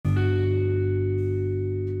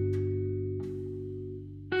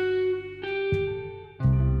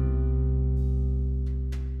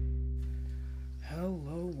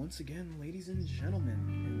and gentlemen,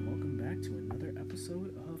 and welcome back to another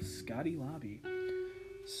episode of Scotty Lobby.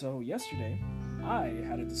 So, yesterday, I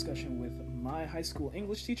had a discussion with my high school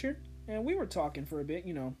English teacher, and we were talking for a bit,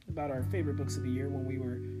 about our favorite books of the year when we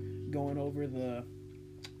were going over the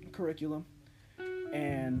curriculum.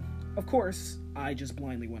 And, of course, I just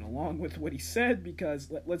blindly went along with what he said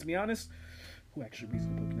because, let's be honest, who actually reads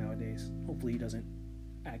the book nowadays? Hopefully he doesn't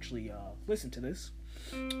actually listen to this.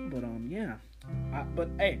 But, yeah. But,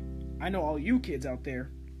 hey, I know all you kids out there,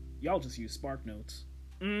 y'all just use Spark Notes.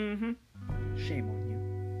 Shame on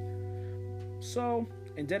you. So,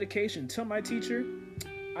 in dedication to my teacher,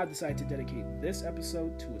 I decided to dedicate this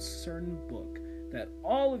episode to a certain book that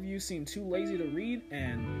all of you seem too lazy to read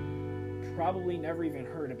and probably never even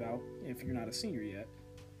heard about if you're not a senior yet.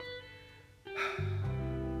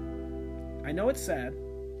 I know it's sad.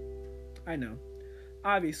 I know.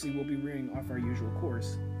 Obviously, we'll be rearing off our usual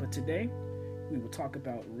course, but today, we will talk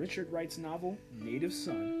about Richard Wright's novel, Native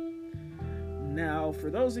Son. Now, for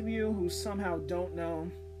those of you who somehow don't know,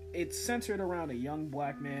 it's centered around a young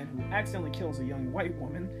black man who accidentally kills a young white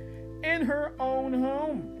woman in her own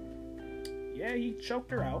home. Yeah, he choked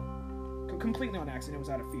her out. Completely on accident. It was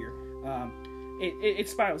out of fear. It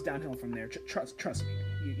spirals downhill from there. Trust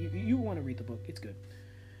me. You want to read the book. It's good.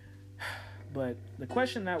 But the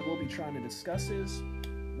question that we'll be trying to discuss is,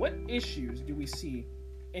 what issues do we see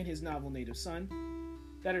in his novel Native Son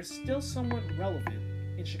that are still somewhat relevant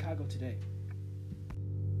in Chicago today?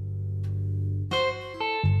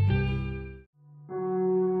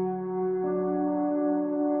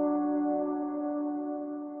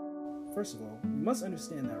 First of all, we must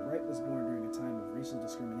understand that Wright was born during a time of racial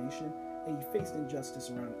discrimination, and he faced injustice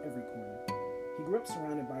around every corner. He grew up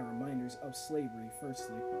surrounded by reminders of slavery,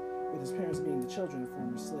 firstly, with his parents being the children of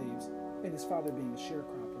former slaves, and his father being a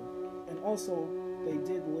sharecropper, and also they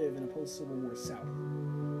did live in a post-Civil War South.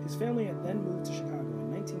 His family had then moved to Chicago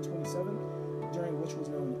in 1927, during which was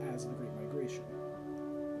known as the Great Migration.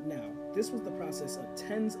 Now, this was the process of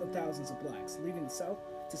tens of thousands of blacks leaving the South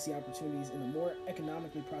to see opportunities in the more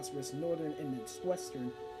economically prosperous northern and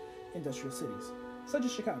midwestern industrial cities, such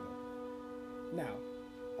as Chicago. Now,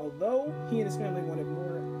 although he and his family wanted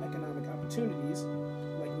more economic opportunities,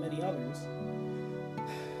 like many others,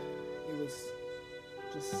 it was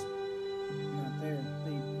just not there.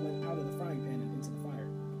 They went out of the frying pan and into the fire.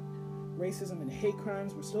 Racism and hate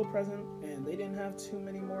crimes were still present, and they didn't have too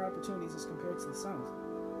many more opportunities as compared to the South.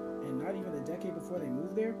 And not even a decade before they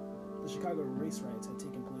moved there, the Chicago race riots had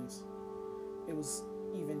taken place. It was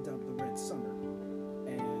even dubbed the Red Summer,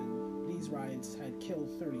 and these riots had killed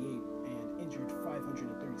 38 and injured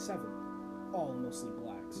 537, all mostly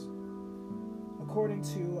blacks. According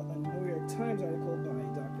to a New York Times article by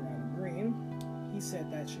Dr. Adam Green, he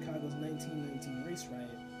said that Chicago's 1919 race riot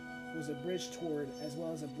was a bridge toward, as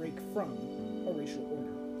well as a break from, a racial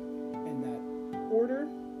order. And that order,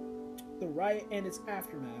 the riot and its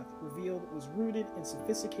aftermath revealed, was rooted in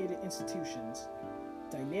sophisticated institutions,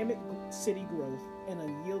 dynamic city growth, and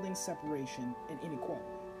unyielding separation and inequality.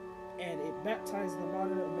 And it baptized the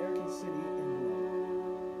modern American city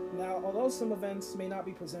in blood. Now, although some events may not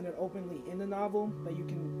be presented openly in the novel that you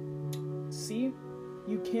can see,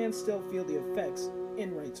 you can still feel the effects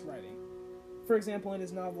in Wright's writing. For example, in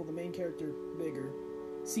his novel, the main character, Bigger,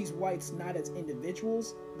 sees whites not as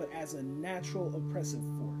individuals, but as a natural oppressive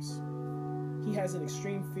force. He has an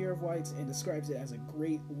extreme fear of whites and describes it as a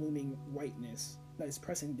great looming whiteness that is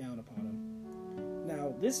pressing down upon him.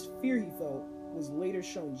 Now, this fear he felt was later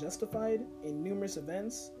shown justified in numerous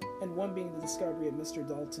events, and one being the discovery of Mr.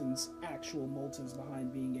 Dalton's actual motives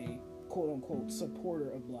behind being a quote-unquote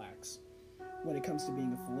supporter of blacks when it comes to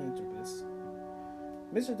being a philanthropist.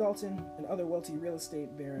 Mr. Dalton and other wealthy real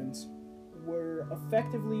estate barons were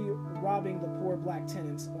effectively robbing the poor black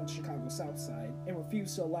tenants on Chicago's South Side and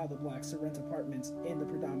refused to allow the blacks to rent apartments in the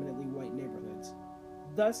predominantly white neighborhoods,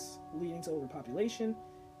 thus leading to overpopulation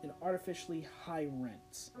and artificially high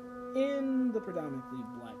rents in the predominantly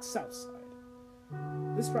black South Side.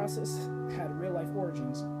 This process had real-life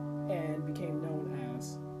origins and became known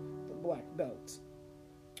as the Black Belt.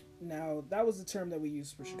 Now, that was the term that we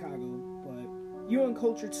used for Chicago, but you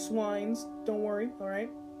uncultured swines, don't worry, alright?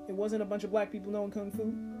 It wasn't a bunch of black people knowing Kung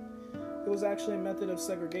Fu. It was actually a method of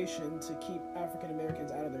segregation to keep African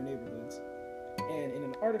Americans out of their neighborhoods. And in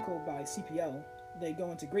an article by CPL, they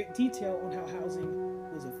go into great detail on how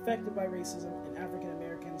housing was affected by racism and African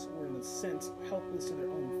Americans were in a sense helpless to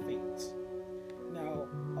their own fates. Now,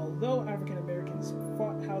 although African Americans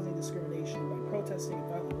fought housing discrimination by protesting and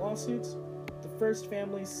filing lawsuits, the first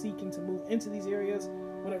families seeking to move into these areas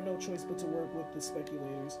would have no choice but to work with the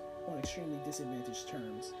speculators on extremely disadvantaged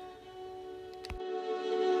terms.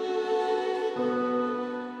 Now,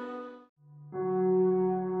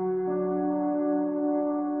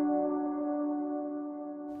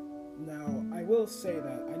 I will say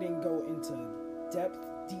that I didn't go into depth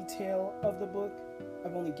detail of the book.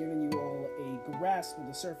 I've only given you all a grasp of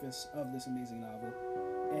the surface of this amazing novel,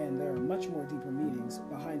 and there are much more deeper meanings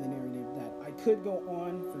behind the narrative that I could go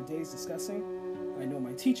on for days discussing. I know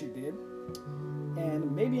my teacher did,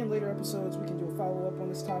 and maybe in later episodes we can do a follow-up on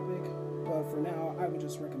this topic, but for now I would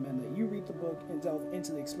just recommend that you read the book and delve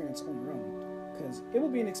into the experience on your own, because it will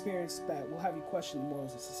be an experience that will have you question the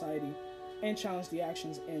morals of society and challenge the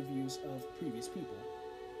actions and views of previous people.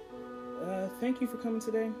 Thank you for coming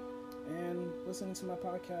today and listening to my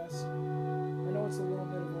podcast. I know it's a little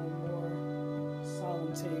bit of a more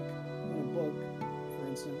solemn take on a book, for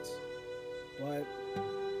instance, but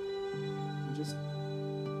we just